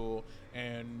art school,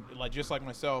 and just like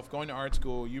myself, going to art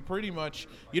school, you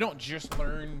don't just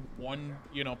learn one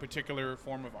particular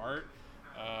form of art.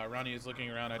 Ronnie is looking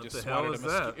around. I just swatted a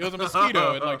mosquito. It was a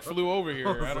mosquito. It flew over here.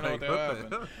 I don't know what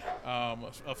that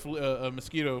happened. A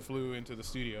mosquito flew into the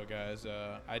studio, guys.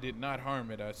 I did not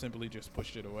harm it. I simply just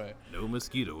pushed it away. No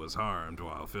mosquito was harmed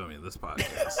while filming this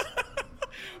podcast.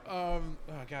 Oh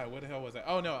God, what the hell was that?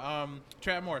 Oh no,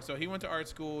 Trad Moore. So he went to art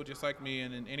school just like me,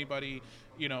 and anybody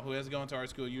who has gone to art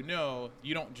school, you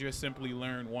don't just simply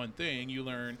learn one thing. You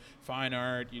learn fine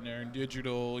art, you learn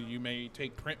digital, you may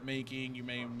take printmaking, you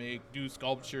may do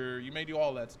sculpture, you may do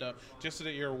all that stuff, just so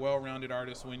that you're a well-rounded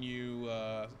artist when you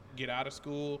get out of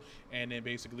school, and then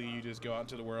basically you just go out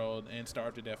into the world and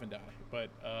starve to death and die. But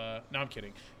no, I'm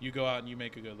kidding. You go out and you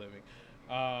make a good living.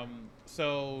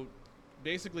 So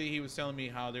basically he was telling me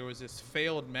how there was this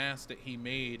failed mask that he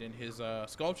made in his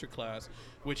sculpture class,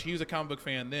 which he was a comic book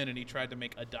fan then, and he tried to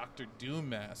make a Dr. Doom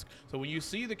mask. So when you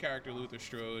see the character Luther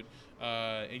Strode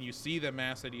and you see the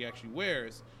mask that he actually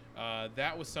wears,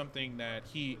 that was something that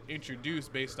he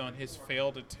introduced based on his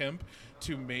failed attempt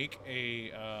to make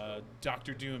a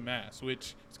Dr. Doom mask,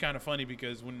 which is kind of funny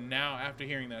because now after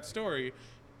hearing that story,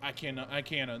 I can't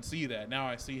unsee that. Now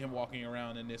I see him walking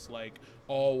around in this like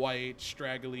all white,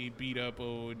 straggly, beat up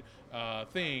old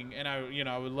thing, and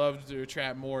I would love to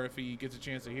Trad Moore if he gets a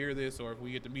chance to hear this, or if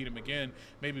we get to meet him again,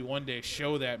 maybe one day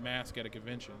show that mask at a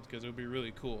convention because it would be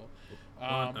really cool.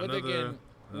 The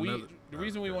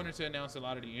reason we wanted to announce a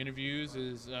lot of the interviews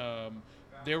is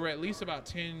there were at least about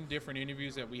 10 different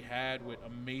interviews that we had with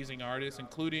amazing artists,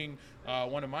 including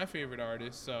one of my favorite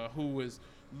artists who was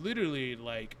literally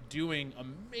like doing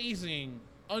amazing,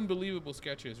 unbelievable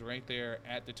sketches right there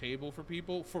at the table for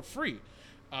people for free.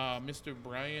 Mr.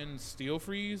 Brian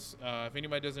Steelfreeze, if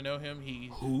anybody doesn't know him, he's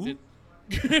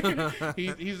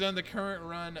done the current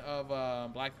run of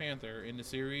Black Panther in the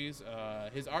series.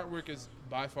 His artwork is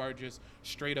by far just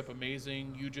straight up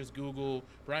amazing. You just Google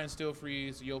Brian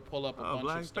Steelfreeze, you'll pull up a bunch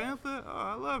Black of stuff. Panther? Oh,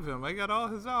 I love him. I got all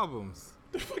his albums.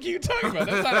 The fuck are you talking about?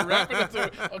 That's not a rapper. That's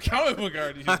a comic book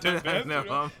artist. No,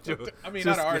 I'm joking. I mean,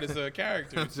 not an artist, a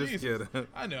character. Just kidding.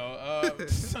 I know.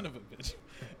 Son of a bitch.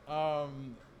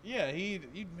 Yeah, he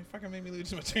fucking made me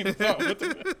lose my train of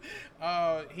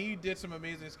thought. He did some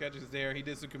amazing sketches there. He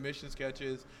did some commission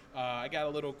sketches. I got a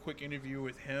little quick interview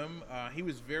with him. He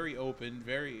was very open.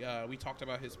 We talked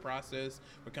about his process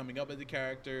for coming up with the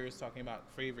characters, talking about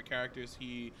favorite characters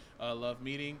he loved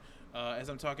meeting. As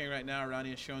I'm talking right now,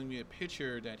 Ronnie is showing me a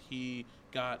picture that he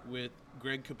got with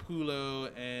Greg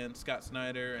Capullo and Scott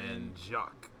Snyder and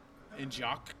Jock.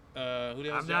 Who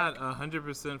the I'm not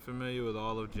 100% familiar with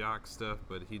all of Jock's stuff,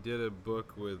 but he did a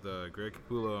book with Greg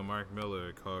Capullo and Mark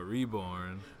Miller called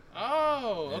Reborn.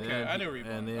 Oh, okay. I knew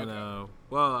Reborn. And then, okay.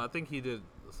 Well, I think he did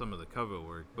some of the cover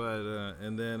work, but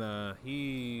and then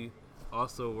he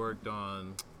also worked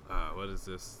on what is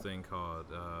this thing called?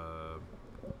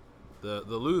 The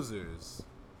Losers.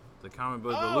 The comic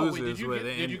book, The Losers. Wait,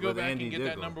 did you go back Andy and get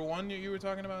Diggle. that number one that you were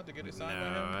talking about to get it signed by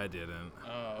him? No, I didn't.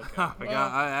 Oh, okay.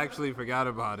 I actually forgot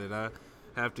about it. I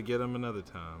have to get him another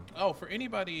time. Oh, for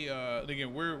anybody,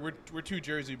 again, we're two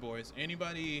Jersey boys.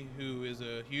 Anybody who is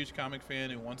a huge comic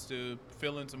fan and wants to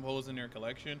fill in some holes in their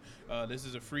collection, this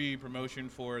is a free promotion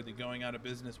for the going out of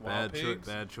business Wild Pigs.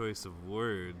 Bad choice of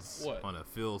words. What? Want to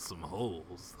fill some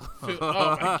holes.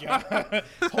 Oh my god!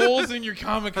 Holes in your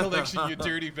comic collection, you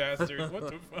dirty bastard! What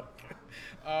the fuck?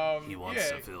 He wants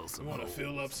to fill some holes. Want to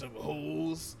fill up some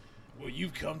holes? Well,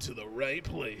 you've come to the right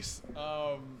place.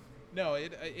 No,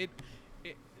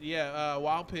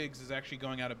 Wild Pigs is actually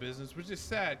going out of business, which is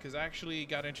sad because I actually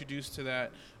got introduced to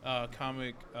that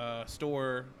comic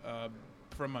store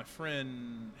from my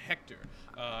friend Hector.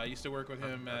 I used to work with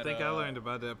him at. I think I learned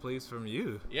about that place from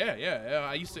you.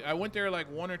 Yeah. I went there like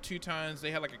 1 or 2 times.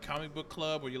 They had like a comic book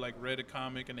club where you like read a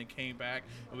comic and they came back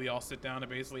and we all sit down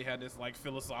and basically had this like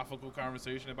philosophical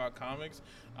conversation about comics.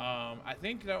 I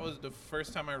think that was the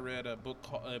first time I read a book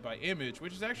by Image,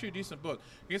 which is actually a decent book.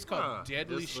 I think it's called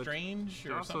Deadly Strange or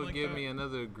something like that. Also gave me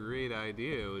another great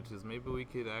idea, which is maybe we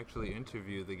could actually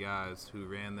interview the guys who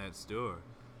ran that store.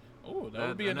 Oh, that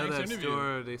would be a nice interview.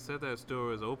 Store, they said that store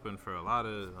was open for a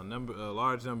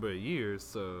large number of years.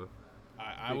 So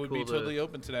I would be totally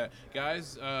open to that,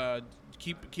 guys. I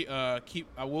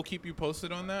will keep you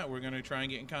posted on that. We're gonna try and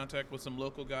get in contact with some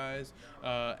local guys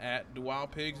at the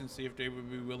Wild Pigs and see if they would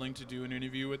be willing to do an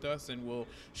interview with us, and we'll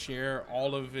share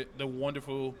all of it, the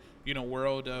wonderful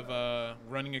world of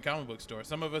running a comic book store.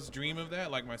 Some of us dream of that,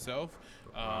 like myself.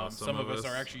 Some of us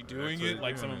are actually doing it,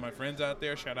 like some of my friends out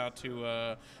there. Shout out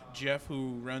to Jeff,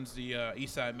 who runs the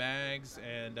Eastside Mags,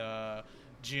 and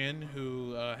Jin,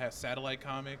 who has Satellite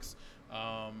Comics.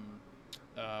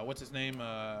 What's his name?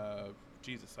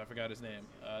 Jesus, I forgot his name.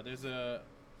 There's a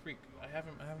freak. I have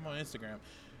him on Instagram.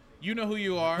 You know who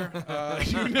you are.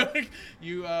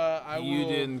 You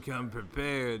didn't come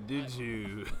prepared, did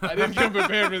you? I didn't come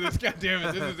prepared for this. God damn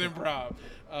it! This is improv.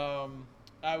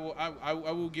 I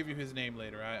will give you his name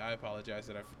later. I apologize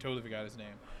that I totally forgot his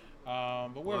name.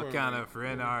 But what kind of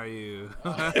friend are you?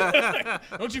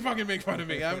 Don't you fucking make fun of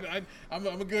me. I'm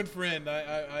a good friend.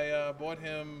 I bought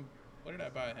him. What did I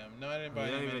buy him? No, I didn't buy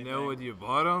him anything. You don't even know what you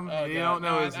bought him? Oh, you don't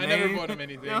know his name? I never bought him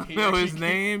anything. You don't know his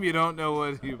name? You don't know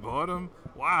what you bought him?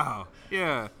 Wow.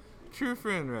 Yeah. True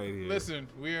friend right here. Listen,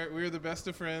 we're the best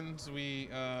of friends. We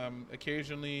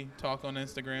occasionally talk on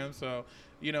Instagram. So,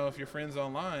 if you're friends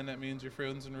online, that means you're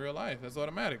friends in real life. That's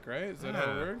automatic, right? Is that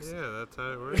how it works? Yeah, that's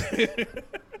how it works.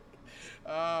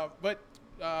 But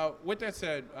with that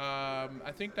said,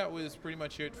 I think that was pretty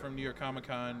much it from New York Comic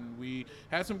Con. We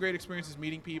had some great experiences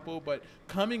meeting people, but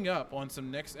coming up on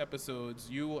some next episodes,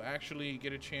 you will actually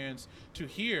get a chance to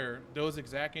hear those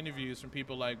exact interviews from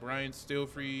people like Brian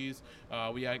Stillfreeze.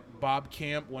 We had Bob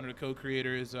Camp, one of the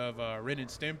co-creators of Ren and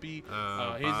Stimpy.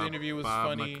 His interview was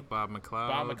funny. Bob McLeod.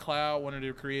 Bob McLeod, one of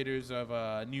the creators of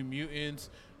New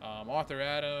Mutants. Arthur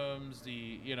Adams,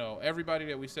 everybody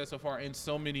that we said so far, and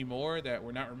so many more that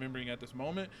we're not remembering at this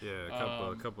moment. Yeah,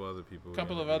 a couple other people. A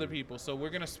couple of other people. So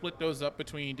we're gonna split those up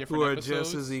between different episodes. Who are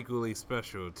just as equally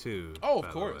special too. Oh, of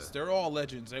course, they're all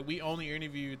legends. And we only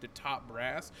interviewed the top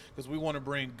brass because we want to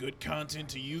bring good content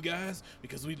to you guys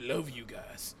because we love you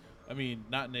guys. I mean,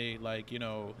 not in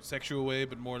a sexual way,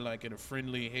 but more like in a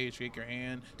friendly, hey, shake your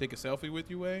hand, take a selfie with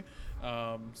you way.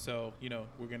 So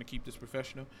we're gonna keep this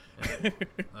professional.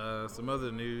 Some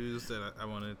other news that I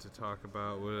wanted to talk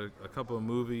about were a couple of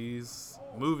movie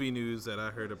news that I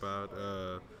heard about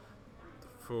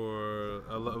for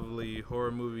a lovely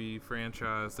horror movie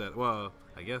franchise that, well,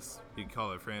 I guess you could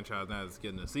call it franchise now. It's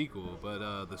getting a sequel,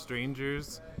 but The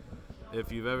Strangers. If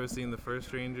you've ever seen the first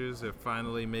Strangers, they're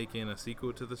finally making a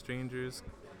sequel to The Strangers,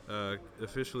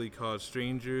 officially called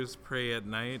Strangers Prey at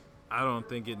Night. I don't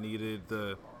think it needed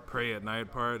the Prey at Night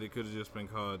part. It could have just been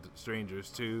called Strangers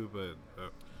 2,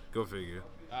 but go figure.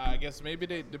 I guess maybe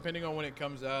they, depending on when it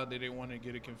comes out, they didn't want to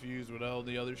get it confused with all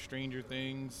the other Stranger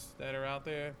Things that are out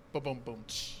there. Boom, boom, boom.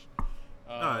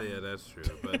 Yeah, that's true.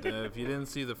 But if you didn't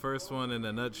see the first one in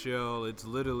a nutshell, it's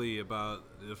literally about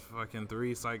the fucking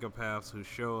 3 psychopaths who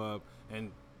show up and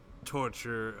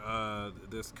torture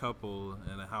this couple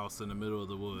in a house in the middle of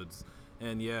the woods.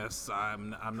 And yes,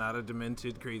 I'm not a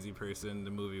demented crazy person.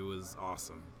 The movie was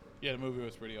awesome. Yeah, the movie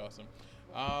was pretty awesome.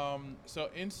 So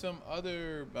in some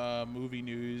other movie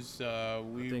news, I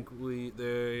think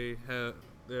the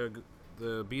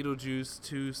Beetlejuice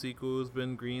 2 sequel has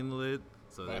been greenlit,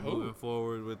 so they're moving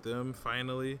forward with them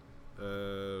finally.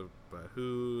 By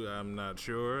who, I'm not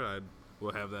sure.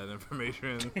 We'll have that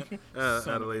information at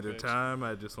a later time.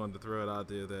 I just wanted to throw it out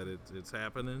there that it's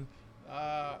happening.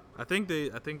 I think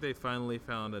they finally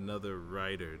found another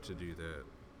writer to do that.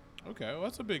 Okay, well,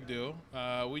 that's a big deal.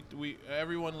 We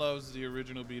everyone loves the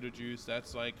original Beetlejuice.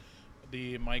 That's like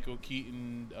the Michael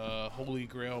Keaton Holy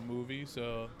Grail movie,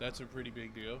 so that's a pretty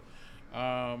big deal.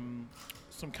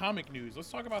 Some comic news.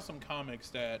 Let's talk about some comics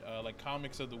that like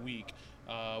comics of the week.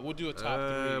 We'll do a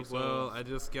top 3. Well, I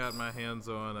just got my hands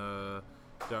on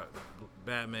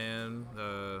Batman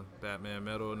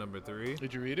Metal #3.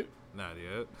 Did you read it? Not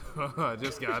yet. I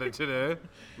just got it today,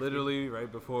 literally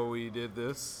right before we did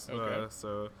this. Okay.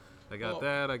 So I got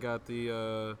that. I got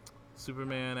the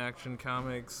Superman Action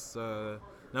Comics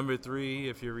 #3.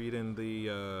 If you're reading the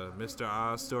Mr.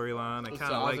 Oz storyline, I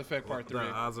kind of like Effect Part 3.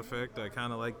 The Oz Effect. I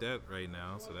kind of like that right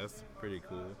now, so that's pretty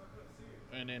cool.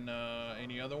 And then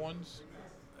any other ones?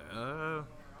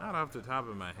 Not off the top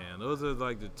of my hand. Those are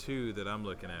like the 2 that I'm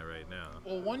looking at right now.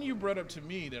 Well, one you brought up to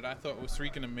me that I thought was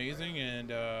freaking amazing,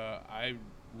 and I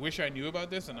wish I knew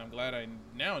about this, and I'm glad I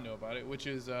now know about it, which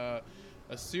is a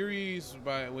series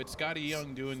with Scotty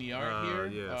Young doing the art here.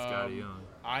 Yeah, Scotty Young.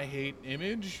 I Hate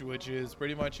Image, which is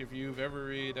pretty much if you've ever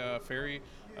read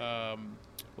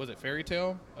was it Fairy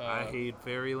Tale? I Hate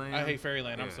Fairyland. I Hate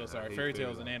Fairyland. Yeah, I'm so sorry. Fairy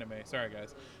Tale is an anime. Sorry,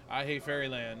 guys. I Hate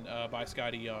Fairyland by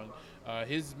Scotty Young.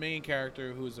 His main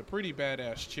character, who is a pretty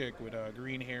badass chick with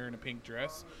green hair and a pink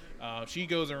dress, she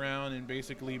goes around and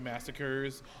basically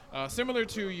massacres, similar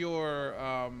to your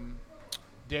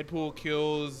Deadpool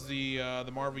kills the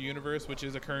Marvel Universe, which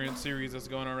is a current series that's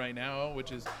going on right now,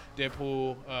 which is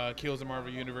Deadpool kills the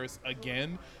Marvel Universe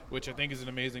again, which I think is an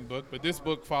amazing book. But this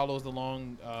book follows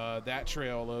along that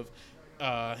trail of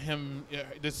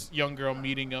this young girl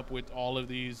meeting up with all of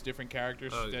these different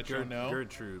characters that you know.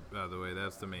 Gertrude, by the way,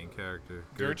 that's the main character.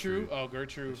 Gertrude? Oh,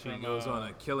 Gertrude. She goes on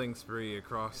a killing spree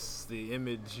across the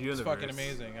Image universe. It's fucking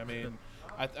amazing. I mean,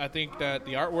 I think that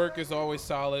the artwork is always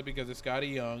solid because it's Scotty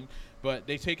Young, but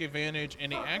they take advantage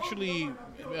and they actually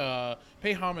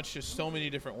pay homage to so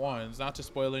many different ones. Not to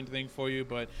spoil anything for you,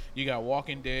 but you got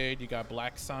Walking Dead, you got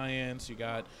Black Science, you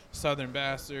got Southern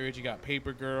Bastards, you got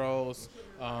Paper Girls,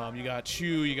 you got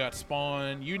Chew, you got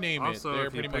Spawn, you name it. They're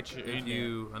pretty much in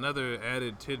there. Another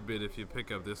added tidbit if you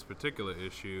pick up this particular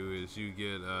issue is you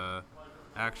get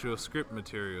actual script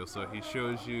material. So he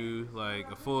shows you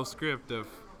like a full script of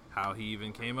how he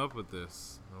even came up with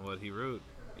this and what he wrote.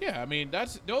 Yeah, I mean,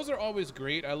 those are always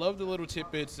great. I love the little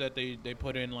tidbits that they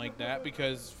put in like that,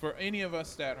 because for any of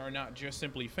us that are not just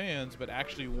simply fans but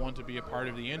actually want to be a part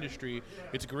of the industry,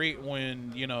 it's great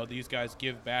when, you know, these guys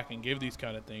give back and give these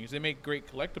kind of things. They make great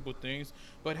collectible things,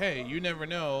 but hey, you never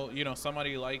know, you know,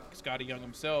 somebody like Scotty Young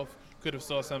himself could have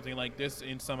saw something like this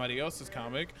in somebody else's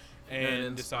comic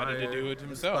and decided to do it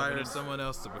himself. Inspired someone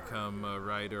else to become a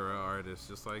writer or artist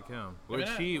just like him, which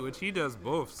he does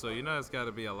both. So you know it's got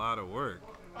to be a lot of work.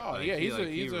 Oh like, yeah,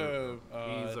 he's a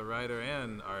writer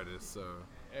and artist. So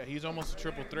yeah, he's almost a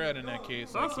triple threat in that case.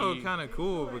 It's also kind of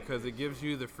cool because it gives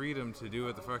you the freedom to do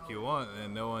what the fuck you want,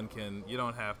 and you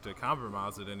don't have to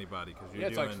compromise with anybody. Cause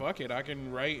it's like, fuck it, I can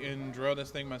write and draw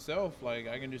this thing myself. Like,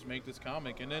 I can just make this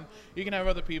comic, and then you can have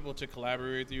other people to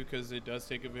collaborate with you, because it does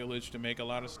take a village to make a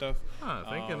lot of stuff.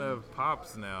 Thinking of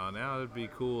pops now it'd be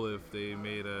cool if they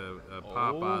made a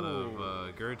pop out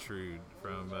of Gertrude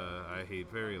from I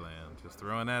Hate Fairyland. Just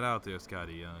throwing that out there,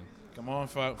 Scotty Young. Come on,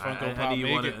 Funko Pop, I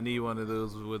need one of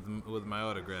those with my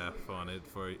autograph on it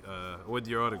with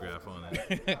your autograph on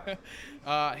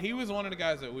it. He was one of the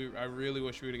guys that I really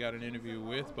wish we would have got an interview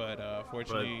with, but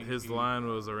fortunately, but his line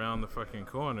was around the fucking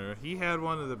corner. He had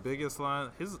one of the biggest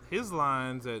lines. His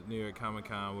lines at New York Comic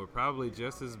Con were probably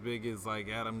just as big as like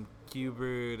Adam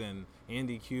Kubert and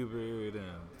Andy Kubert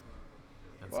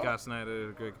and Scott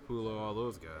Snyder, Greg Capullo, all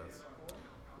those guys.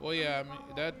 Well, yeah, I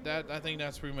mean, that I think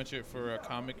that's pretty much it for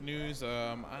comic news.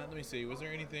 Let me see. Was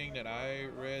there anything that I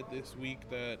read this week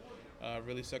that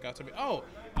really stuck out to me?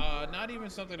 Not even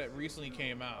something that recently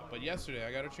came out, but yesterday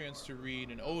I got a chance to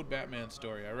read an old Batman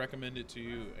story. I recommend it to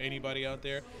you, anybody out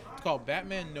there. It's called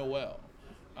Batman Noel.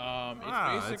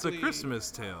 It's a Christmas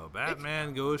tale.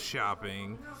 Batman goes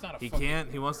shopping.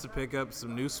 He wants to pick up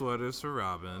some new sweaters for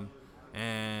Robin.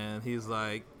 And he's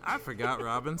like, I forgot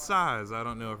Robin's size. I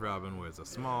don't know if Robin wears a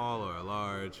small or a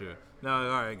large. Or no,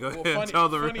 all right, go ahead and tell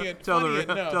the real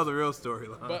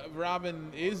storyline. But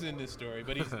Robin is in this story,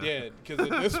 but he's dead because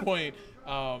at this point,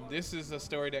 this is a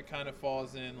story that kind of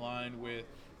falls in line with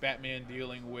Batman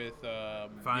dealing with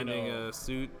finding a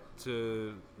suit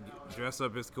to dress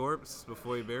up his corpse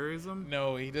before he buries him.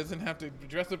 No, he doesn't have to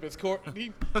dress up his corpse.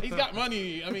 He's got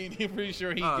money. I mean, I'm pretty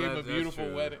sure he gave a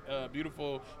beautiful wedding,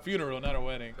 beautiful funeral, not a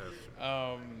wedding.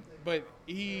 But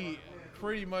he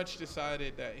pretty much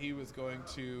decided that he was going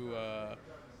to.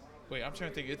 Wait, I'm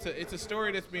trying to think. It's a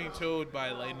story that's being told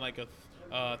by like a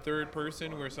third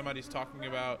person where somebody's talking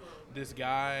about this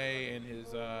guy and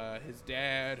his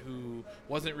dad who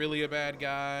wasn't really a bad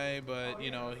guy, but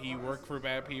you know he worked for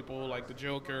bad people like the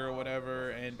Joker or whatever,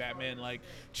 and Batman like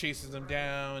chases him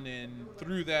down, and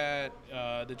through that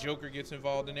the Joker gets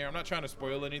involved in there. I'm not trying to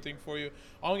spoil anything for you.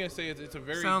 All I'm gonna say is it's a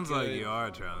very sounds like you are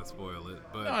trying to spoil it,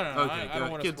 but no, okay, I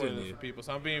don't want to spoil it for people,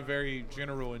 so I'm being very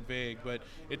general and vague. But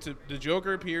the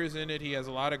Joker appears in it. He has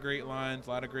a lot of great lines,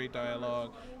 a lot of great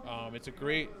dialogue. It's a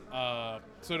great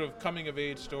sort of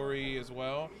coming-of-age story as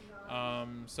well.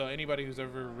 So anybody who's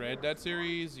ever read that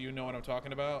series, you know what I'm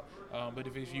talking about. But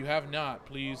if you have not,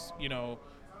 please,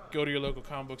 go to your local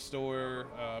comic book store.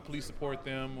 Please support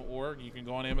them, or you can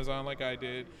go on Amazon like I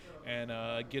did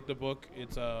and get the book.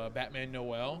 It's Batman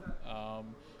Noel.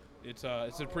 It's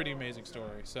a pretty amazing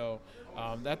story. So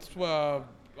that's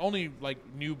only like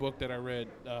new book that I read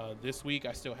this week.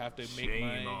 I still have to make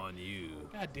Shame on you.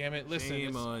 God damn it! Listen,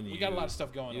 Shame on you. We got a lot of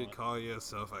stuff going on. You call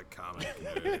yourself a comic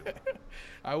nerd.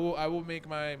 I will make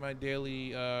my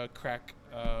daily crack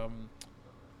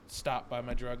stop by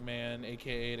my drug man,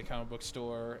 aka the comic book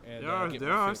store. And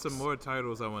there are some more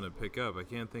titles I want to pick up. I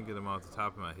can't think of them off the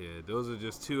top of my head. Those are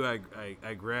just two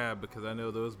I grabbed because I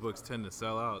know those books tend to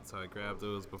sell out, so I grabbed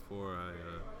those before I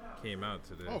came out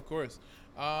today. Oh, of course.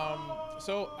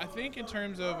 So I think in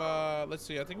terms of let's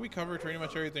see, I think we covered pretty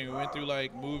much everything. We went through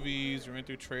like movies, we went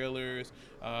through trailers,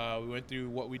 we went through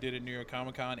what we did at New York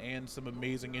Comic Con, and some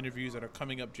amazing interviews that are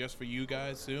coming up just for you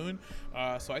guys soon.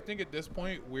 So I think at this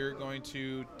point we're going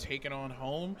to take it on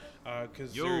home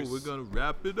because we're gonna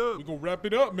wrap it up. We're gonna wrap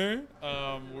it up, man.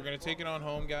 We're gonna take it on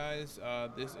home, guys.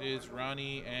 This is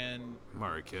Ronnie and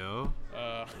Markel.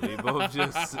 We both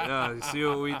just see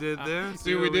what we did there.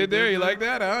 See what we did there? You like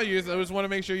that? Huh? I just want to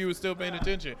make sure you were still paying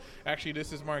attention. Actually,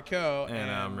 this is Markel. And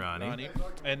I'm Ronnie.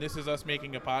 And this is us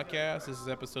making a podcast. This is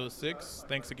episode 6.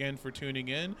 Thanks again for tuning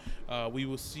in. We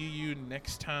will see you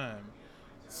next time.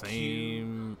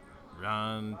 Same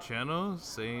Ron channel,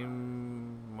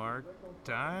 same Mark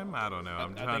time. I don't know.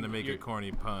 I'm trying to make a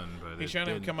corny pun, but he's trying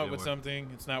to come up with something.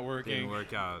 It's not working. Didn't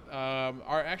work out.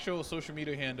 Our actual social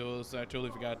media handles, I totally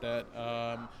forgot that.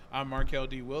 I'm Markel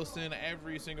D. Wilson.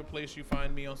 Every single place you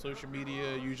find me on social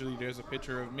media, usually there's a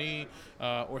picture of me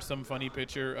or some funny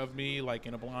picture of me, like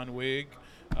in a blonde wig.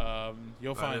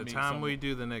 You'll find me. By the time we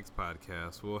do the next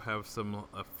podcast, we'll have some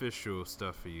official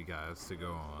stuff for you guys to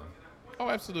go on. Oh,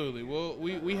 absolutely. Well,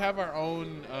 we have our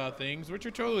own things, which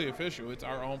are totally official. It's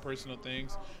our own personal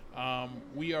things.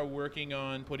 We are working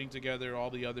on putting together all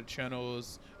the other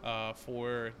channels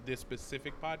for this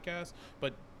specific podcast,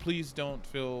 but please don't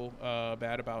feel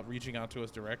bad about reaching out to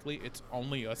us directly. It's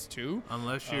only us two.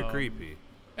 Unless you're creepy.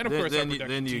 And of course, our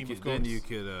production team, of course. Then you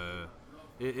could,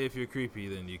 if you're creepy,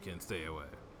 then you can stay away.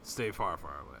 Stay far,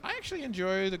 far away. I actually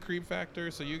enjoy the creep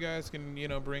factor, so you guys can,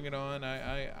 bring it on.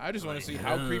 I just want to see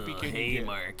how creepy can you get. Hey,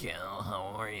 Markel,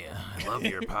 how are you? I love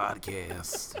your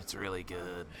podcast. It's really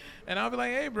good. And I'll be like,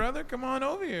 hey, brother, come on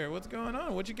over here. What's going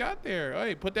on? What you got there?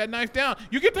 Hey, put that knife down.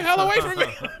 You get the hell away from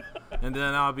me. And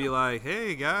then I'll be like,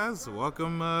 hey, guys,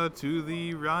 welcome to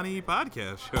the Ronnie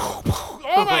podcast show.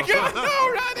 Oh, my God. No,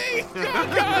 Ronnie.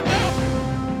 Oh, God,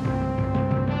 no.